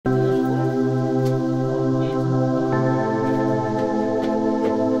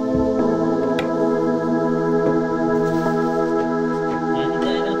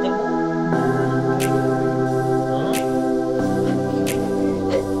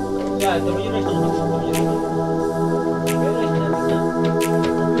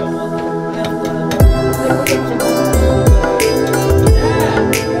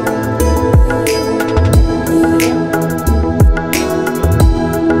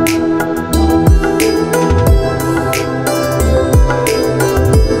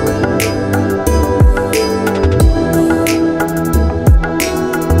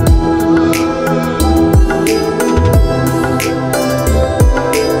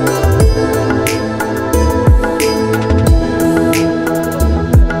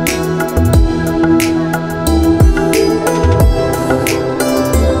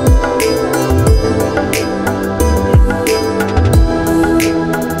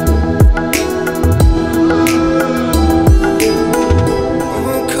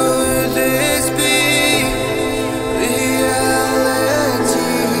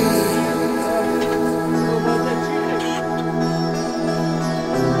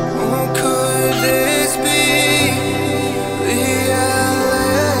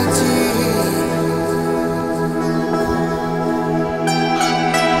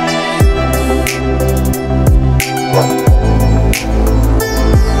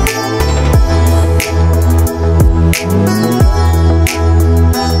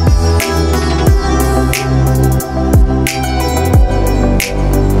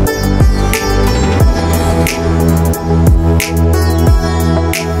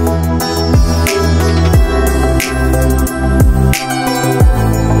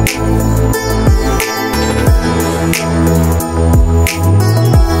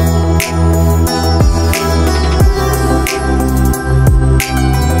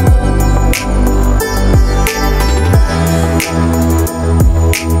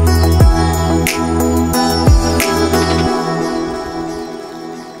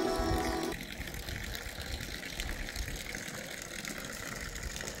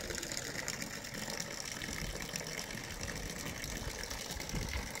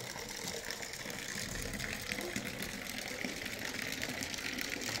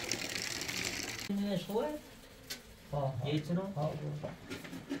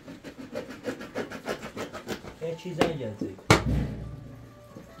یه چیزایی گرفتی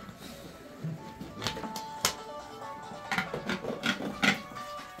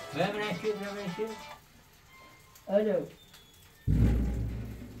ببینشید الو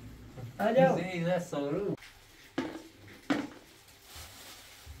زیده سارو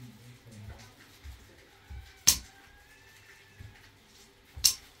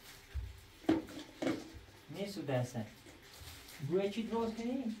نیستو دستن بوی چی درست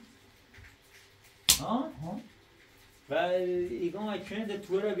کنی؟ ها؟ و ایگان اکنه ده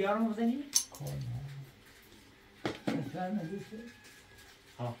توی رو بیارم بزنی؟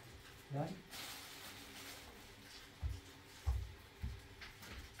 ها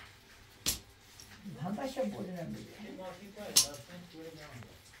همه شب بوده نمیده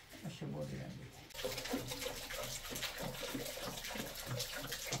همه بوده نمیده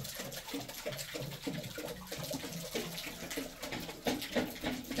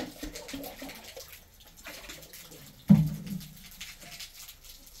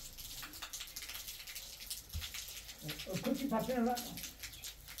کچی پاپین را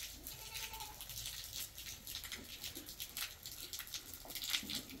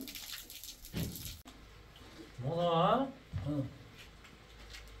مونا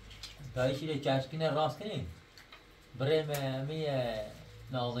دایشی رو چشکینه راست کنیم بریم می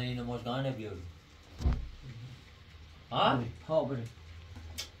نازنین مجگانه بیاریم ها؟ ها بریم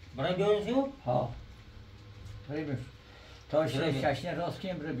بریم بیاریم شو؟ ها بریم تا چشکینه راست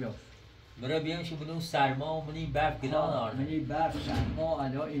کنیم بریم بیار برای بیان شو بدون سرما و منی برف گدان آرد منی برف سرما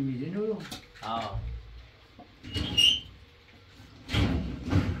علا امیدین رو ها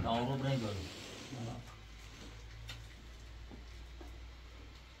نارو برای بیاریم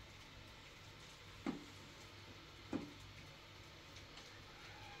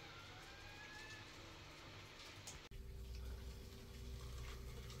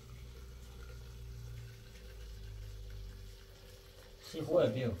سی خوبه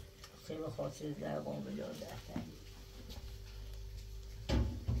بیو سیم خاصی زربان به جا دهتن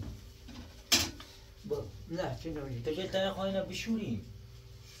نه چه نوشی تو چه تنه خواهی نه بشوریم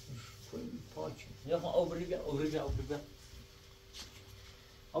پاچه یا خواه آبری بیا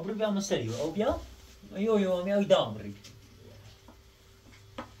آبری بیا مستریو او بیا یو میای دام ری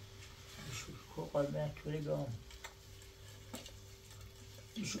کو قلبه توری گام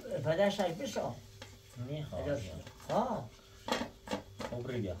پدرش های بسا میخواه ها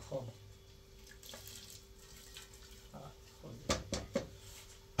آبری بیا خب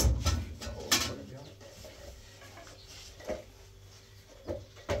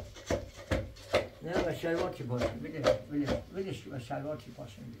و شلوار چی باشه بدش و شلوار چی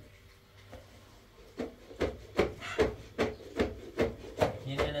باشه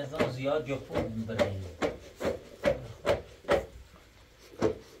یعنی نظام زیاد یا خوب برای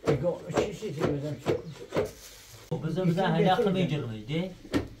چی بدم بذار هلاقه میجرمه ده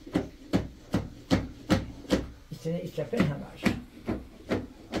استفن همش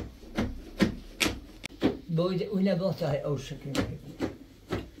باید اون لباس های او شکل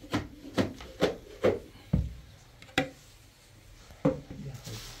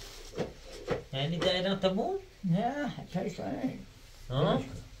یعنی دایره تموم؟ نه چای ساله ها؟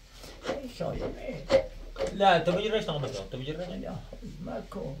 چای ساله لا انت بجرش نعمل انت بجرش لا ما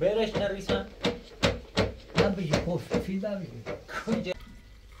كون بيرش نريسان ما بيجي خوف في ما بيجي كوجا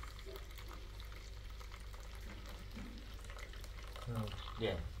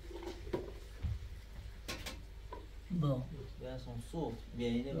bien bon bien son souffle bien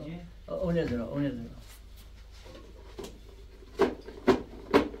énergie on est là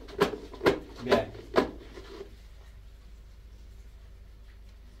bien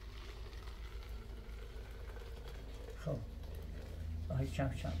خب آهای چم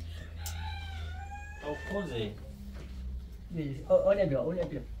او خوزه اونه بیا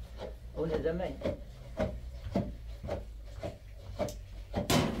اونه زمین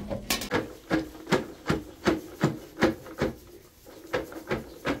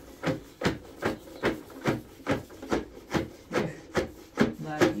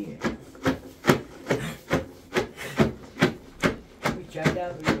مردیه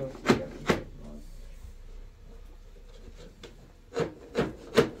چنده بیرو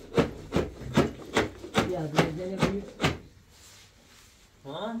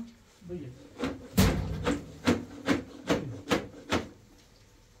ها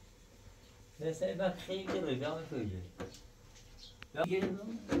بس يبقى خيل الرجال ما توجد لا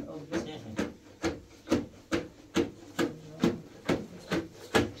او بس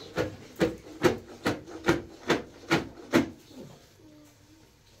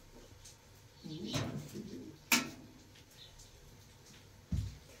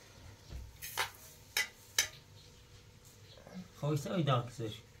خويسه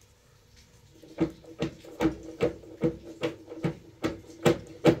ويداكسش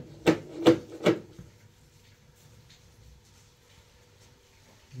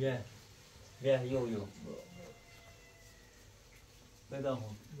بیا یو بدا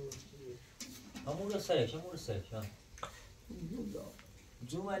همون رو سرش ها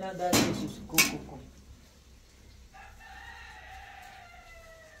زوم الان در کشیش کو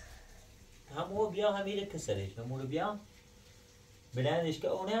همون بیا همیره کسرش همون رو بیا بلندش که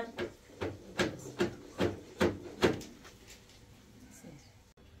اونه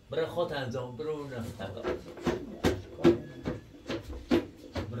برای خود انجام برو نفتر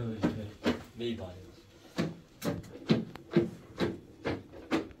برو بیباره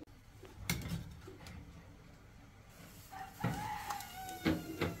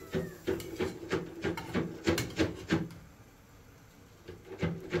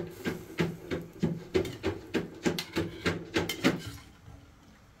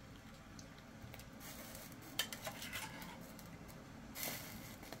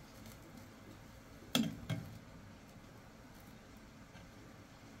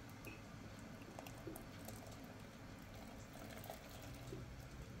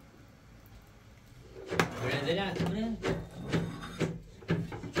برندلاتونه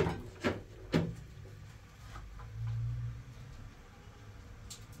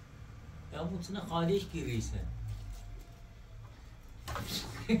یا ممکنه خالیش گیریسه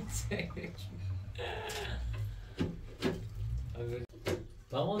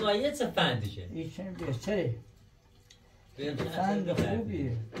با مضایعه چه فندشه؟ ایشون بهتره فند فند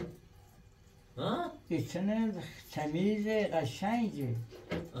خوبیه ها؟ ایشون تمیز قشنگه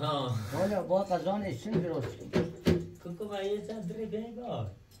حالا با قضان ایشون درست کوکو باید چند دری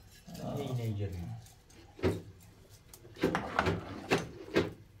بگار اینه جری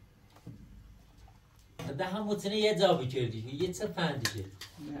ده هم متنه یه جا بکردی یه چه فندشه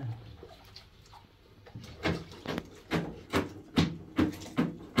نه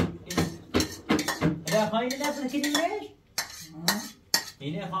ده خواهی نفر کنی بهش؟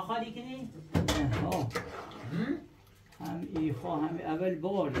 اینه خواهی کنی؟ ها هم ای خواهم اول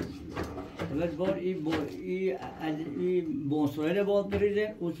بار این بونسویل باد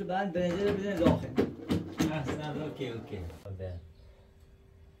بریزن او سو بعد بنزل بزن داخل احسن اوکی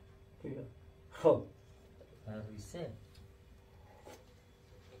خب رویسه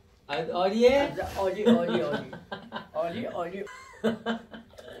عالیه؟ عالی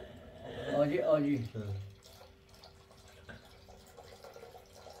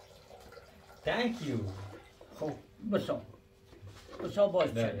Thank you. خب بسا باش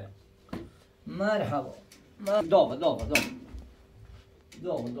بله. شده مرحبا داغ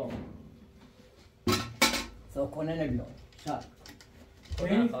تا کنه نبیان سر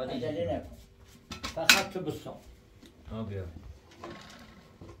کنه خالی. عجله نکن فقط تو بسا بیا.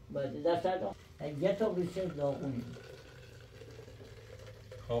 باید دست داغ یه تا بسیار داغونی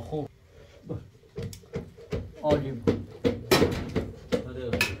خوب. عالی بود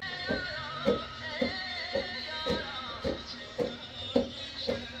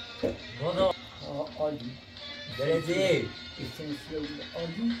عالی درجه. استنسیل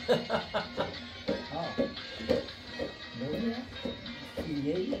عالی نویه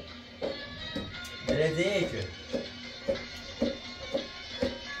سیلیه درجه که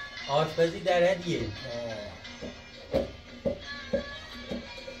آشپزی در حدیه.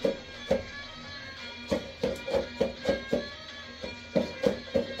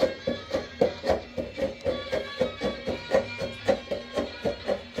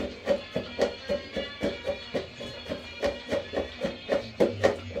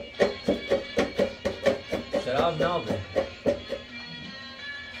 شراب نابه.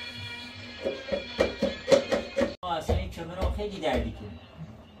 اصلا این کمران خیلی دردی کنه.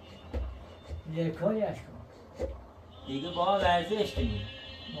 یه کاریش کن دیگه با ورزش کنیم.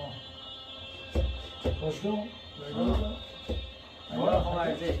 خوشگو با خواهم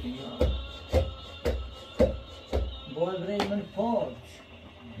ورزش کنیم. باید برای من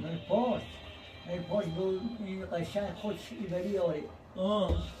پارچ بود این قشنگ خودش ایبری آره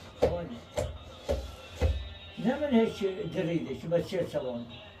نه من هیچ دریده که بچه سوان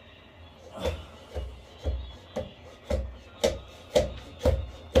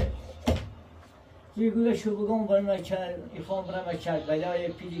دیگه شو بگم برای مچل ایخوام برای مچل بلای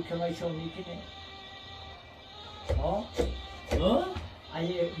پیلی که مچل میکنه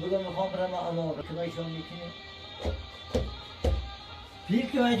اگه بگم میخوام برای امام که مچل میکنه پیر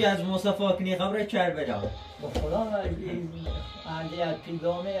که من از مصطفی کنی خبر کربلا با خدا اهلی از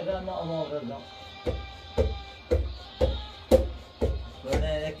پیگامه اگر ما امام رضا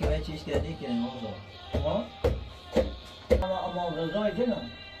برای که من چیش کردی کنه موضوع امام رضا جنم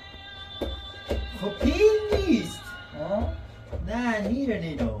خب پیر نیست. نه میره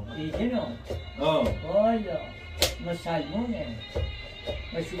نینو جنم والا مسلمونه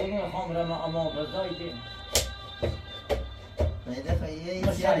مشهور میخوام برم امام رضا جنم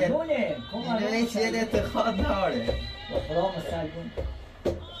مسلمونه اینو این چیه اعتقاد ناره با خدا مسلمون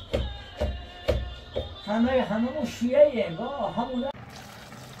همه شیعه با همون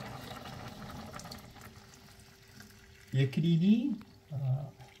یکرینی؟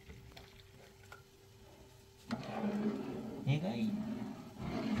 نگاهی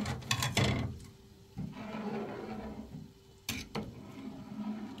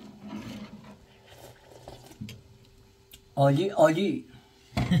عالی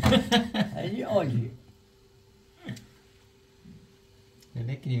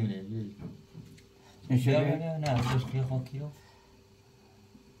نکنیونه نه خوشکی خاکی رو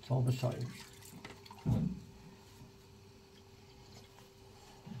تا بسایش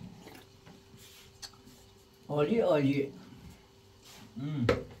عالی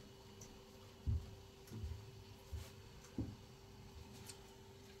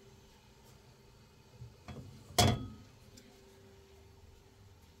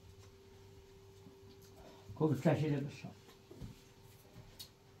خوب کشیده بسا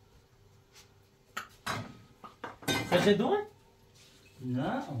سجدون؟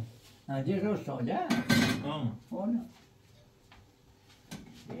 نه ندی رو ساده نه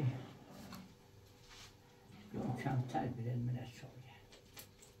کمتر بیرن من از ساده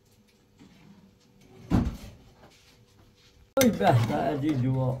ای بحث عزیز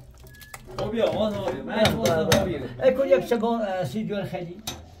دوا خب بیا من اکن یک سبان سیجور خیلی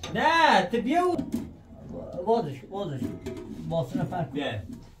نه تبیو وازش باسن فرق بیا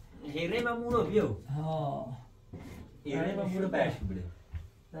خیره من مورو بیو خیره من مورو برش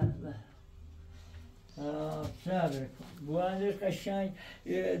بله صبر کن بوانده قشنگ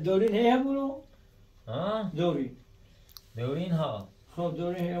دورین هی همونو دورین ها خب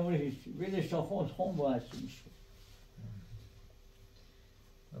دورین هی همونو هیچی بیدش تا خون باید میشه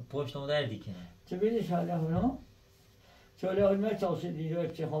پشت اون دردی کنه چه بیدش حالا هونا چاله های من تاسه دیدو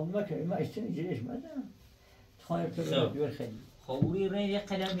چه خواهم مکنه من استنی جلیش مدن خواهیم که رو بیور خیلی خب اوری رای یک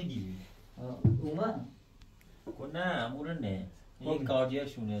قدم میدی اومد نه امور نه این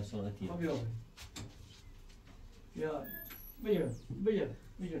کاردیاشونه سرعتیه خب بیا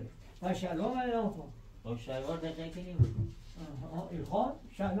و شلوار من اعلام کن با شلوار دقیقه کنیم این خواه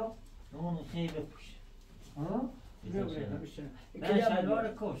شلوار اون خیلی بپوش نه شلوار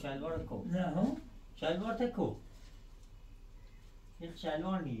کو شلوار کو نه ها شلوار تکو این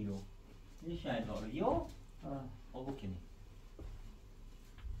شلوار نیرو این شلوار یو آبو کنی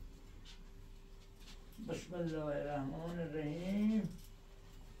بسم الله الرحمن الرحیم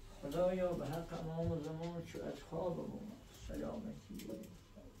خدایا به حق امام زمان چو از خوابمون سلامتی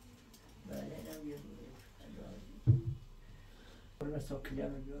بله نمیاد حرمت ها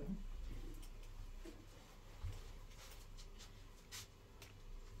کلمه بیارم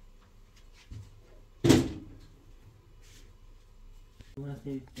اون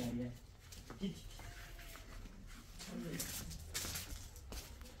خیلی دریه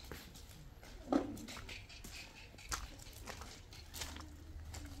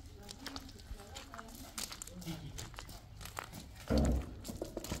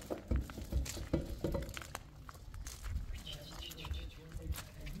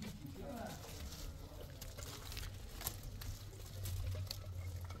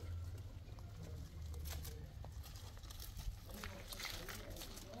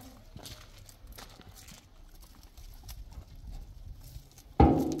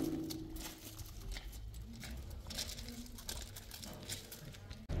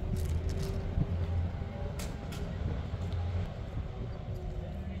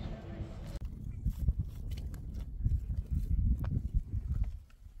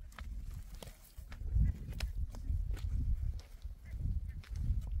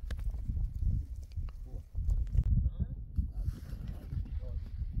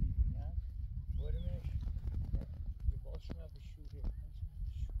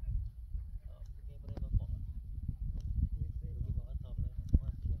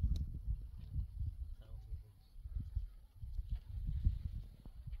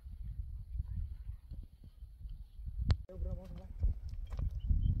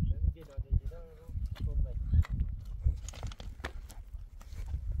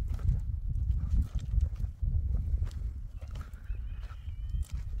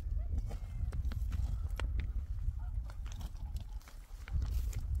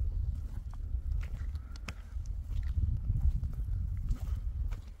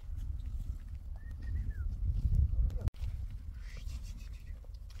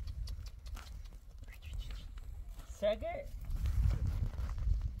سگه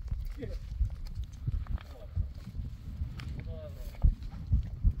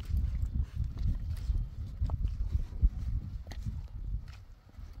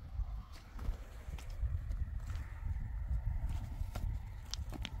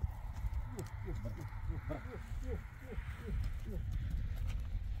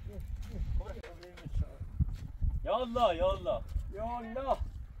یا الله یا الله یا الله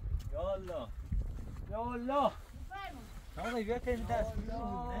یا الله یا الله آقا بیا که این دست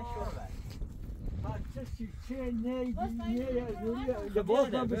نه شوربر بچه چه نیدی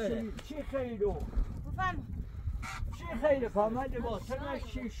لباس ما بسید چی خیلو چی خیلی فهمد لباس ما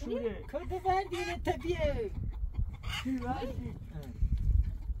چی شوره کده بندینه تبیه چی بندی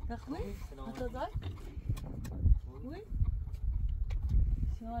تخوی؟ متضای؟ خوی؟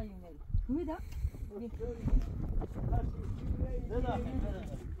 شما یونه خوی دا؟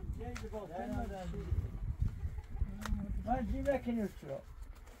 من جیبه کنید چرا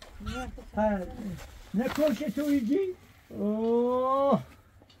نکن که تو ایدی اوه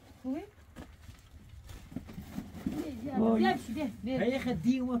خوی؟ بیا بشی بیا هی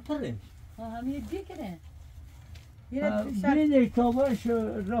خدی اومه پره همه دی کنه بینی تا باش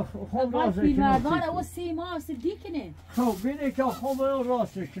خوب راسه مردان او سیما دی کنه خب بینی تا خوب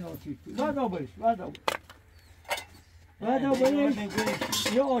راسه شناسی ودا بریش ودا بریش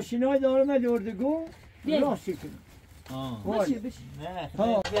یه آشینای دارم دردگو راستی کنه بشی بشی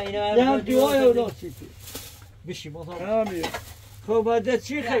نه هم دیوهای راستی کنه بشی بازار همین خب بعد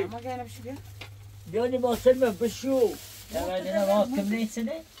چی خیلی؟ ما گرم شو بیا بیانی با سلمه بشو نه باز کم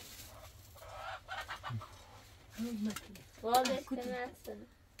نیستنه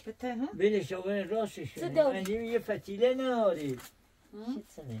بته ها؟ بینی شاوه راستش کنه من یه فتیله نهاری شید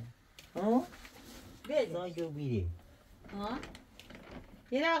سنه ها؟ بده زاگو بیری ها؟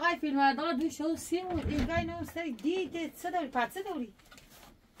 یه آقای فیلمبردار دوی شو سیم و اینگاه نو سر دید چه داری پس چه داری؟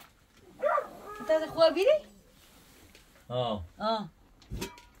 تازه خواه بیری؟ آه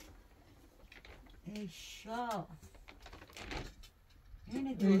ای شا اینه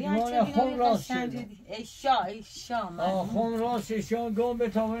ایدوان خون راست شده ای شا من خون راستشان گم به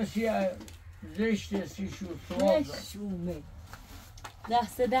تاونسی زشت سی شد سواب داد نشومه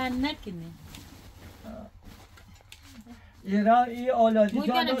دست دن نکنه ای آلادی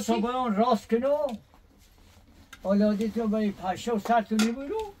تو اندو تا باید راست کنو آلادی تو باید پشه و سرتونی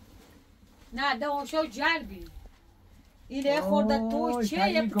برو نه ده شو جلبی اینه خورده توچه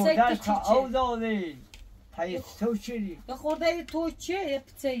یه پچه کچیچه او داده تایست توچه یه خورده توچه یه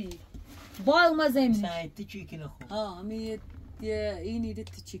پچه با مزه میشه سایتی چی کنه خوب همی اینی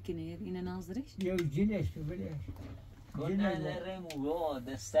دت چیکنه اینه ناظرش یه جلش تو بله کنه لرمو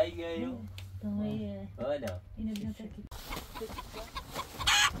دستایی تمایه والا اینه بیان ترکی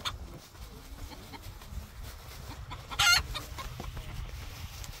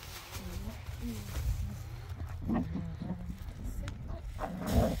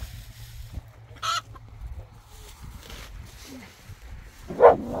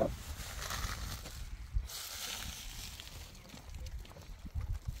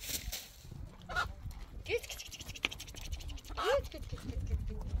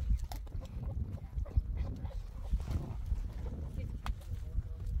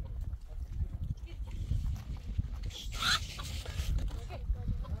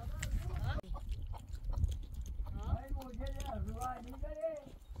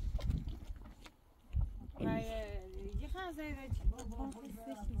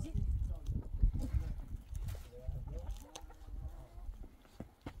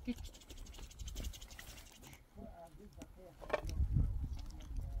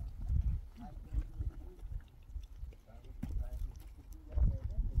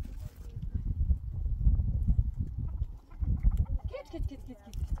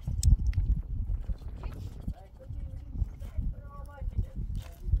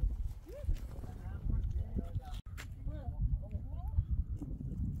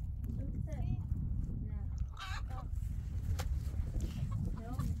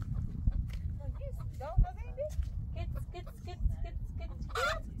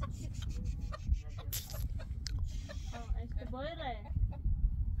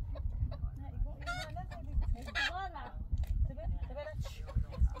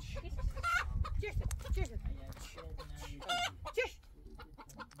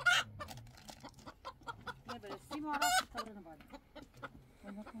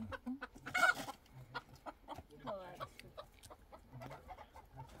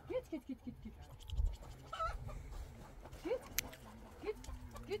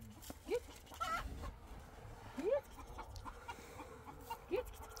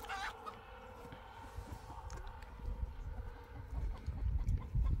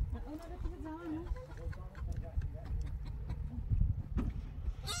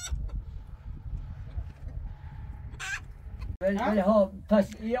بله ها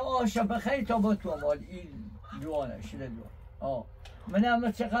پس یه آشا بخیر تا با تو مال این جوانه شده جوان من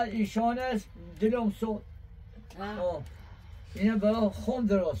هم چقدر ایشان است دلم سود اینه برای خون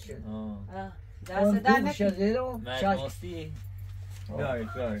درست شد درست در نکن مجماستی بیاری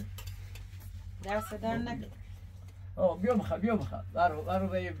درست در نکن بیا بخواه برو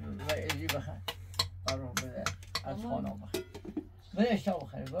به ایزی بخواه برو به از خانه بخواه من اشتا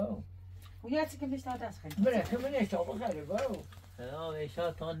بخواه برو ویا چی که بیشتر دست خیلی بره که من اشتا بخواه برو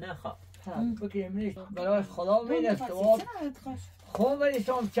اشتا تا نخواه بکنی من برای خدا میره سواب خون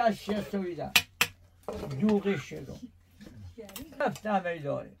بریسام چشت شستویدم دوغی شدم هفت همه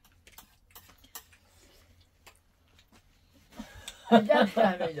داره هفت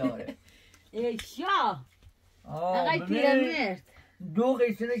همه داره ایشا آقای پیرمرد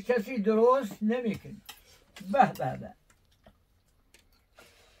دوغی سنه کسی درست نمیکنه به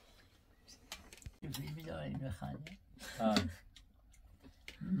فیلمی داره میخنده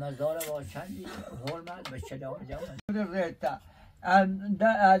مزاره با چندی حرمت به چلام جمعه ریتا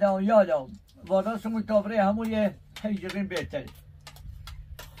الان یادم واداست متابره همون یه هیجرین بهتره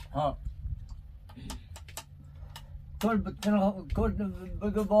کل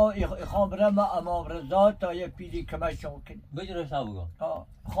بگو با خامرم امام رضا تا یه پیلی کمشون کنی بجرش نبگو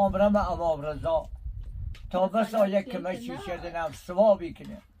خامرم امام رضا تا بس آیه کمشی شدنم سوابی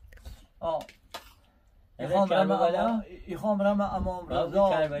کنه خامرم امام رضا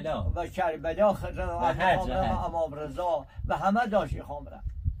و کربلا خامرم امام رضا و همه داشت خامرم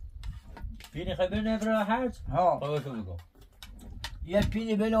پیلی خبر نبرا هرچ خواهشو بگو یه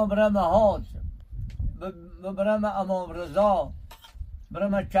پیلی بلو برم هاز برم امام رضا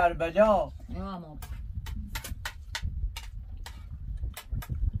برم کربلا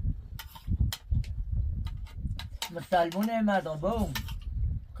مسلمونه مردم بوم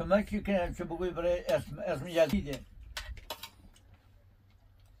کمکی کنم چه بگوی برای اسم جدیده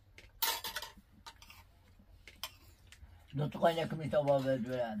دو تو قاینه کمی تا بابد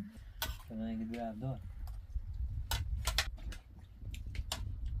برن من اگه بیرم دار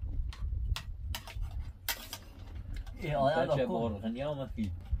این آدم بچه بکن بارخنی آمد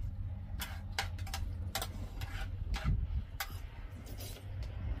فیل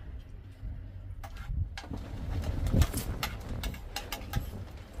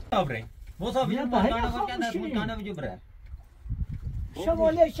Dobre. Moza Nie, widzę, bo ja pana chomusi. wakana spotkana będzie bre.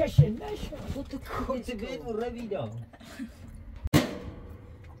 شماله چشه نشه Kurczę, gry rewido.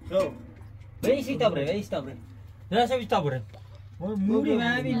 So. Weź dobre, weź dobre. Teraz sobie dobre. Muri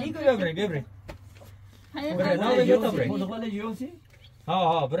mami niku dobre, dobre. Bre, no będzie dobre. مدخل جیوسی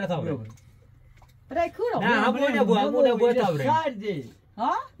Ha, bre dobre. برای کورو نه همون نبود dobre. سردی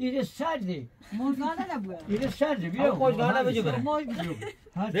ها این سردی مرغانه نبود این سردی هم بیا خوشگانه بجو بره.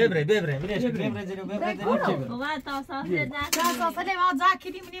 Dobre, dobre, میرش dobre زیرو dobre زیرو. بابا تا ساعت ده اساسا ما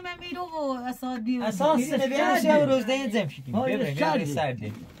ذاکری منی من میرو و اساد بیو اساس نبیش روز ده زم شدیم. dobre, dobre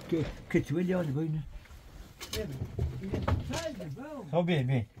سردی. که تولی آن بینه خب بی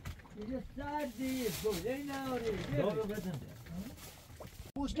بی. این سردی گوله ناری Doğru bedin.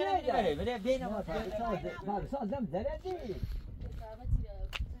 Muşkele bile böyle beyne var. سازم زردی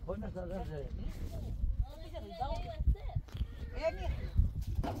خونه سازم زردی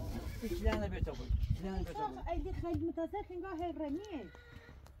İçlerine bir topu. İçlerine bir topu. ایدی خیلی متاسف انگار هرنیه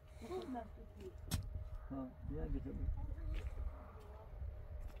Ha, bir topu.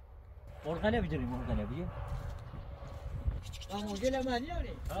 Organe bidirim, organe bidirim. Ha, model hemen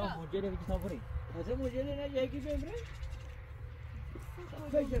yani. Ha, mocele bidi taburi. Nasıl modeli ne? Yeki bemre?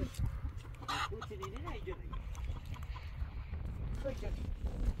 Peki. Bu çeliğini ne yiyecek? Peki.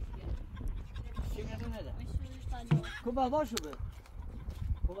 Şimdi ne de? Kuba başı be.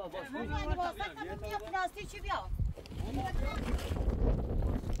 Kuba başı. من واسه تمام پلاستیکی بیا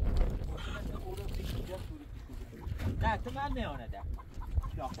Ne, tümen ne ona da?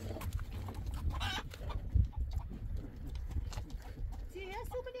 چیه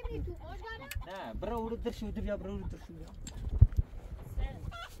سو بدیم تو آجگانه Ne, bura uğrudur şudur ya, bura uğrudur şudur ya.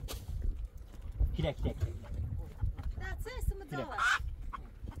 Kile. نه چه اسم داره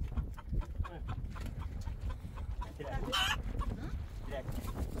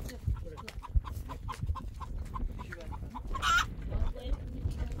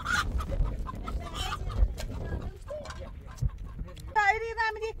دایری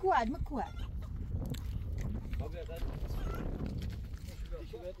رمیدی کواد مکواد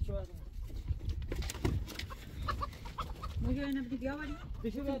مجھے اینه بدی بیا ولی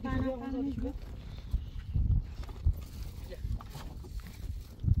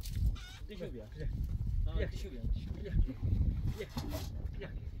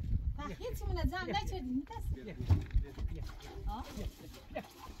هیچ من زن نشدی میتاسی ها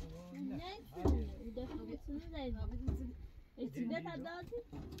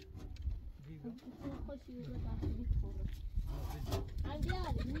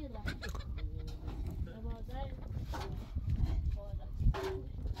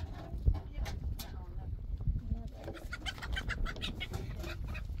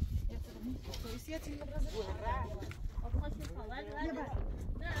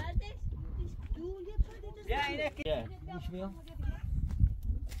Ya yine ki. İçmiyor.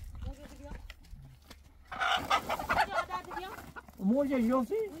 موجه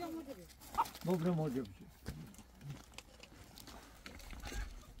یوسی؟ ببره موجه بشه.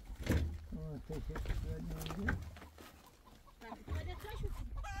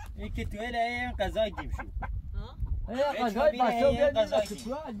 این که توی لایه قضای دیم شو. قضای بسته بیاد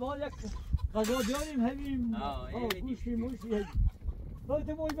تو ما یک قضا داریم همین گوشی موشی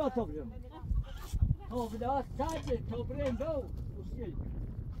باید موی با تا بریم بده سرده تا بریم دو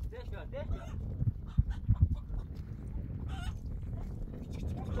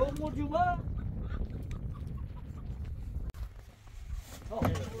تو موجوبا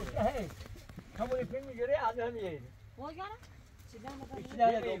همونی فیلم میگیره از همیه بازگانه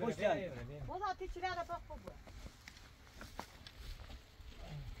içlerine de boş yani. باز آتی چیره را پاک خوب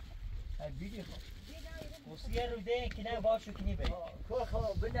Biliyorum. Musiye rude ki ne başu ki ne be. Korkma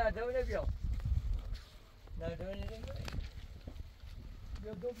ben nerede öyle bir nerede öyle bir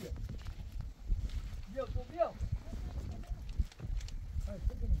yok yok yok yok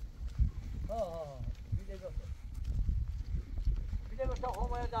bir de yok bir de mesela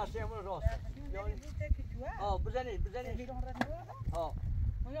homaya dersiyemini rast yani buzeni ha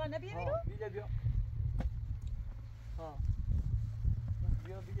یا نبیه میرو bir de bir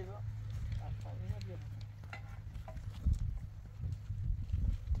bir de bir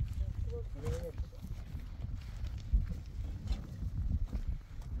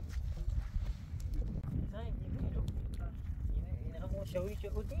شوی چه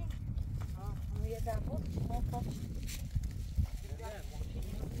بودی؟ یه دفعه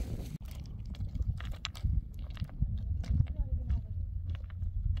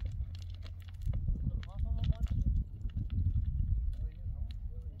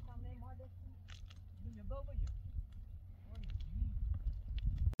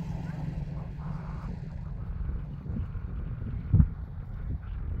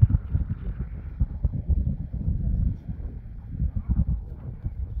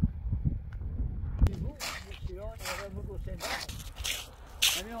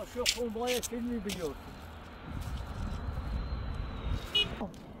همین عاشق خون باید فیلمی بیاد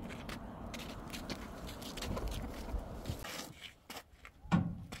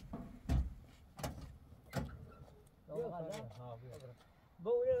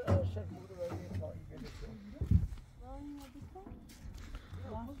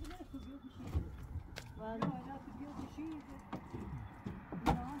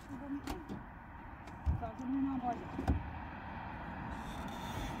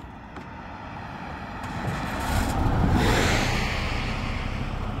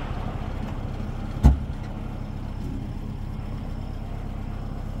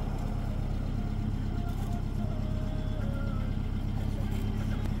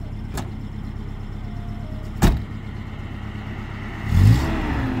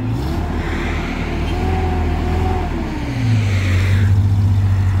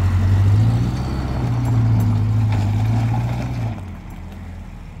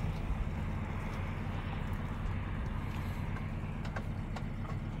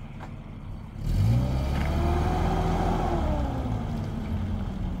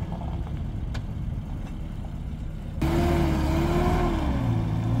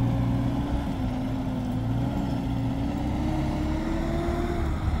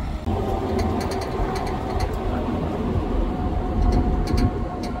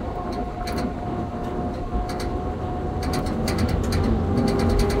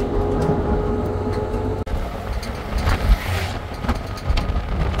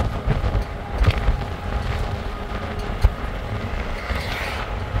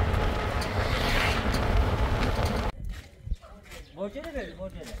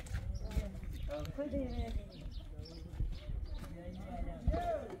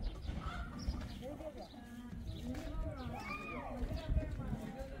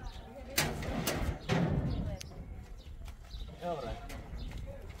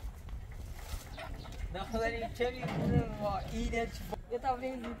نخداری چه میکنه و اینه یه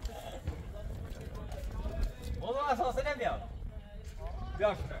تابلیم موضوع اساسه نمیاد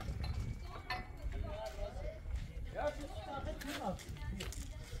بیاش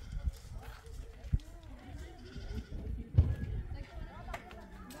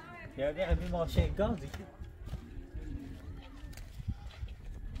یعنی همین ماشین گازی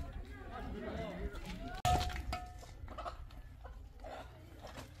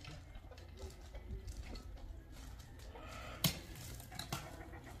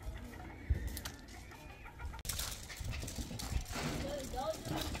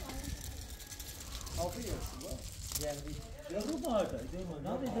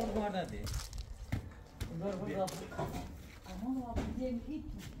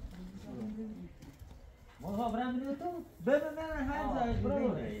ما برام می‌دونی تو ببین من هر جایی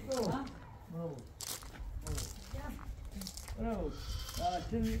ببینی برو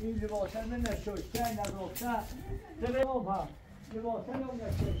این لباسه من نشسته نگفته تو بابا لباسه من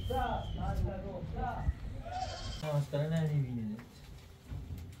نشسته من نگفته ماسکارا نمی‌بینی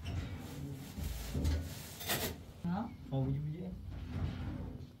ها خوابی بودی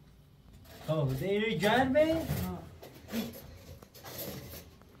خب دیگه گرمه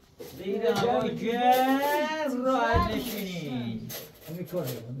دیگه هوا گرم راحت نشینی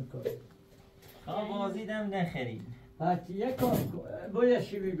میکنه بازیدم نخرید حتی یک کار باید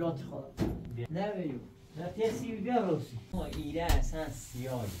شیوی بیاد خواهد نمیو رفتی سیبی بیا روسی ایره اصلا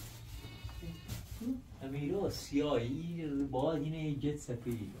سیاهی امیرو سیاهی باید اینه جد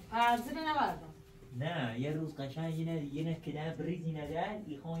سفیدی ارزی نبردم نه یه روز قشنگ اینه کده بریزی نده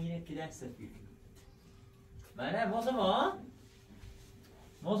ایخوان اینه کده سفیدی منه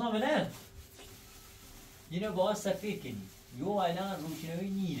موسم نه اینه باید سفید کنی یو الان روشنوی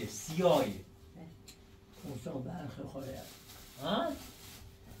نیره سیاهی موسم برخی خوره ها؟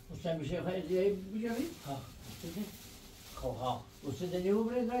 موسم میشه خیلی دیگه بیجایی؟ ها خب ها موسم دنیو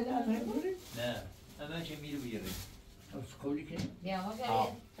برید رای در هم برید؟ نه همه چه میره بیاره از کولی کنی؟ بیا ما آه. بیا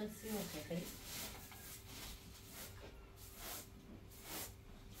قصی مخیلی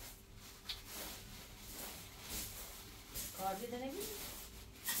کاری ده نمی؟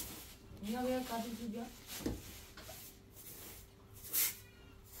 نیا بیا کاری تو بیا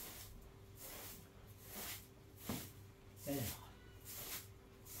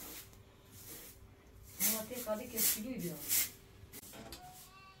نماتی کاری کسی بیا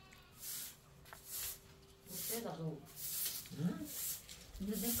بسته دارو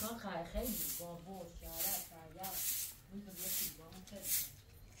این کار خیلی با شاره شاید این